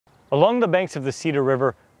Along the banks of the Cedar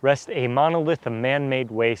River rests a monolith of man-made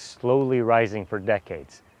waste slowly rising for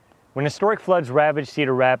decades. When historic floods ravaged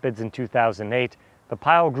Cedar Rapids in 2008, the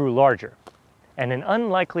pile grew larger, and an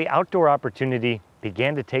unlikely outdoor opportunity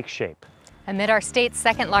began to take shape. Amid our state's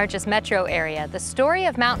second-largest metro area, the story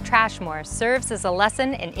of Mount Trashmore serves as a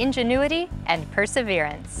lesson in ingenuity and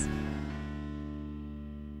perseverance.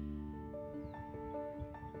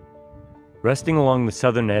 Resting along the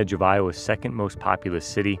southern edge of Iowa's second most populous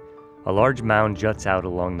city, a large mound juts out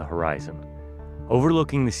along the horizon.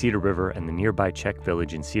 Overlooking the Cedar River and the nearby Czech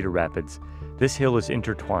village in Cedar Rapids, this hill is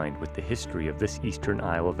intertwined with the history of this eastern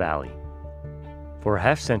Iowa valley. For a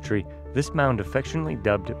half-century, this mound, affectionately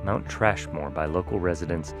dubbed Mount Trashmore by local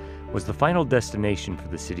residents, was the final destination for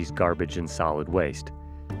the city's garbage and solid waste.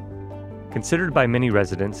 Considered by many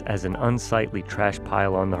residents as an unsightly trash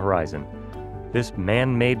pile on the horizon, this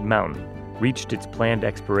man-made mountain reached its planned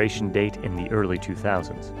expiration date in the early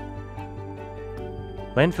 2000s.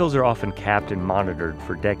 Landfills are often capped and monitored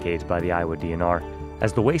for decades by the Iowa DNR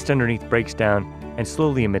as the waste underneath breaks down and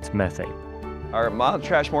slowly emits methane. Our Mount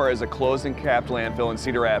Trashmore is a closed and capped landfill in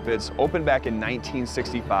Cedar Rapids, opened back in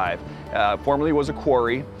 1965. Formerly was a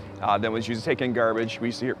quarry, then was used to take in garbage. We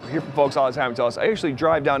used to hear from folks all the time who tell us, I actually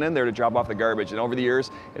drive down in there to drop off the garbage, and over the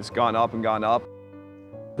years, it's gone up and gone up.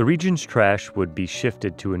 The region's trash would be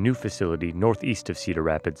shifted to a new facility northeast of Cedar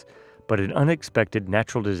Rapids, but an unexpected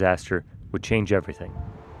natural disaster would change everything.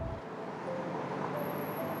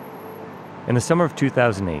 In the summer of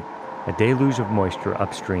 2008, a deluge of moisture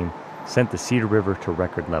upstream sent the Cedar River to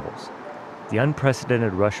record levels. The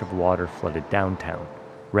unprecedented rush of water flooded downtown,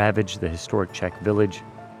 ravaged the historic Czech village,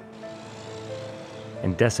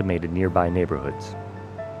 and decimated nearby neighborhoods.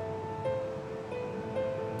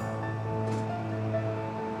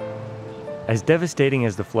 As devastating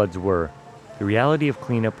as the floods were, the reality of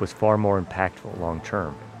cleanup was far more impactful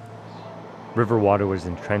long-term. River water was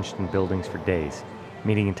entrenched in buildings for days,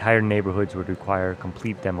 meaning entire neighborhoods would require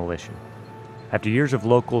complete demolition. After years of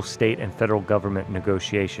local, state, and federal government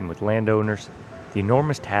negotiation with landowners, the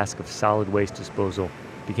enormous task of solid waste disposal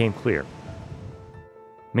became clear.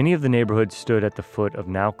 Many of the neighborhoods stood at the foot of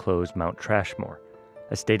now-closed Mount Trashmore.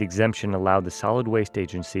 A state exemption allowed the Solid Waste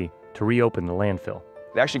Agency to reopen the landfill.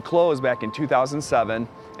 It actually closed back in 2007,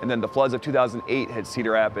 and then the floods of 2008 hit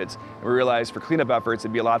Cedar Rapids. And we realized for cleanup efforts,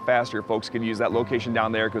 it'd be a lot faster if folks could use that location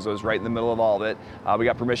down there because it was right in the middle of all of it. We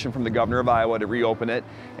got permission from the governor of Iowa to reopen it.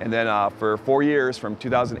 And then for 4 years, from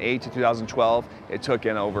 2008 to 2012, it took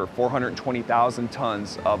in over 420,000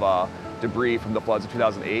 tons of debris from the floods of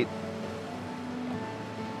 2008.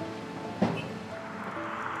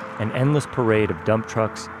 An endless parade of dump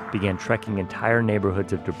trucks began trekking entire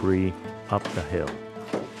neighborhoods of debris up the hill.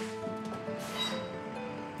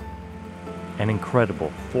 An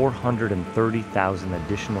incredible 430,000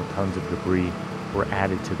 additional tons of debris were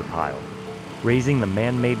added to the pile, raising the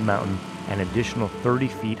man-made mountain an additional 30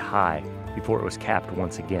 feet high before it was capped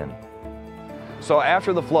once again. So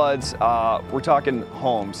after the floods, we're talking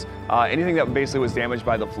homes, anything that basically was damaged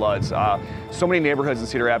by the floods. So many neighborhoods in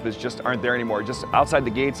Cedar Rapids just aren't there anymore. Just outside the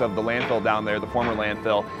gates of the landfill down there, the former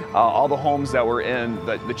landfill, all the homes that were in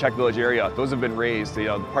the Czech village area, those have been raised,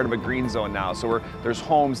 part of a green zone now. So there's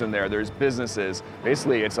homes in there, there's businesses.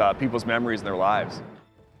 Basically, it's people's memories and their lives.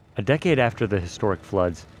 A decade after the historic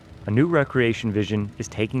floods, a new recreation vision is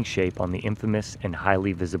taking shape on the infamous and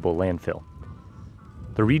highly visible landfill.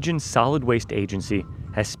 The region's Solid Waste Agency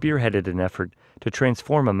has spearheaded an effort to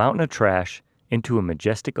transform a mountain of trash into a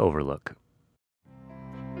majestic overlook.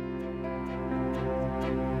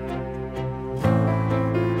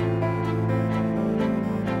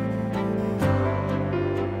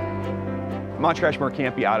 Mount Trashmore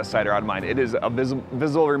can't be out of sight or out of mind. It is a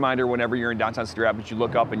visual reminder whenever you're in downtown Cedar Rapids, you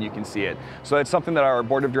look up and you can see it. So it's something that our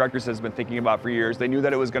board of directors has been thinking about for years. They knew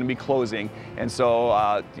that it was going to be closing, and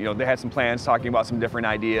so they had some plans talking about some different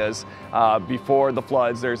ideas. Before the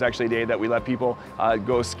floods, there's actually a day that we let people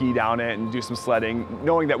go ski down it and do some sledding,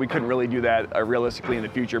 knowing that we couldn't really do that realistically in the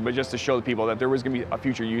future, but just to show the people that there was going to be a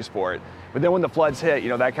future use for it. But then when the floods hit,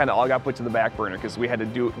 that kind of all got put to the back burner because we had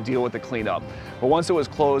to deal with the cleanup. But once it was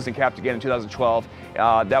closed and capped again in 2012,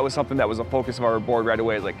 that was something that was a focus of our board right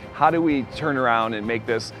away. Like, how do we turn around and make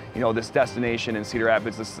this, this destination in Cedar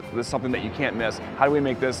Rapids, this something that you can't miss? How do we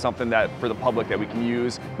make this something that for the public that we can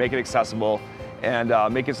use, make it accessible,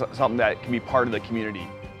 and make it something that can be part of the community?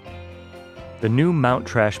 The new Mount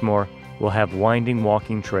Trashmore will have winding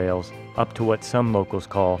walking trails up to what some locals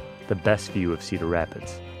call the best view of Cedar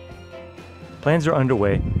Rapids. Plans are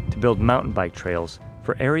underway to build mountain bike trails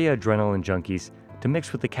for area adrenaline junkies to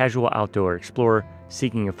mix with the casual outdoor explorer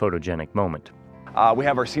seeking a photogenic moment. We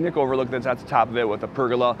have our scenic overlook that's at the top of it with a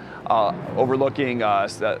pergola overlooking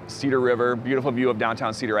the Cedar River, beautiful view of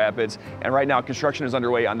downtown Cedar Rapids. And right now construction is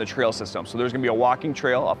underway on the trail system. So there's going to be a walking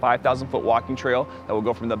trail, a 5,000-foot walking trail that will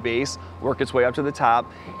go from the base, work its way up to the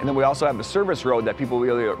top. And then we also have the service road that people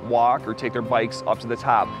will either walk or take their bikes up to the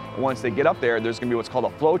top. And once they get up there, there's going to be what's called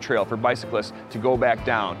a flow trail for bicyclists to go back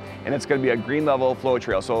down. And it's going to be a green level flow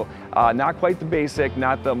trail. So not quite the basic,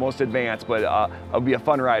 not the most advanced, but it'll be a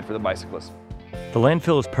fun ride for the bicyclists. The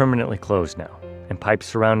landfill is permanently closed now, and pipes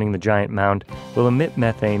surrounding the giant mound will emit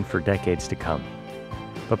methane for decades to come.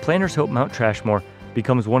 But planners hope Mount Trashmore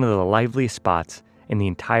becomes one of the liveliest spots in the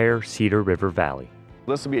entire Cedar River Valley.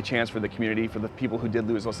 This will be a chance for the community, for the people who did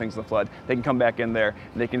lose those things in the flood. They can come back in there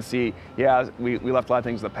and they can see, yeah, we left a lot of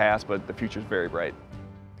things in the past, but the future is very bright.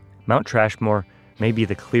 Mount Trashmore may be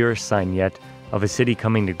the clearest sign yet of a city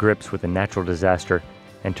coming to grips with a natural disaster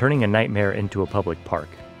and turning a nightmare into a public park.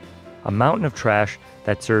 A mountain of trash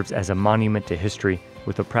that serves as a monument to history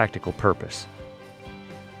with a practical purpose.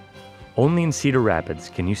 Only in Cedar Rapids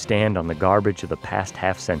can you stand on the garbage of the past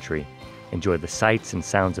half-century, enjoy the sights and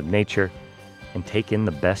sounds of nature, and take in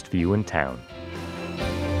the best view in town.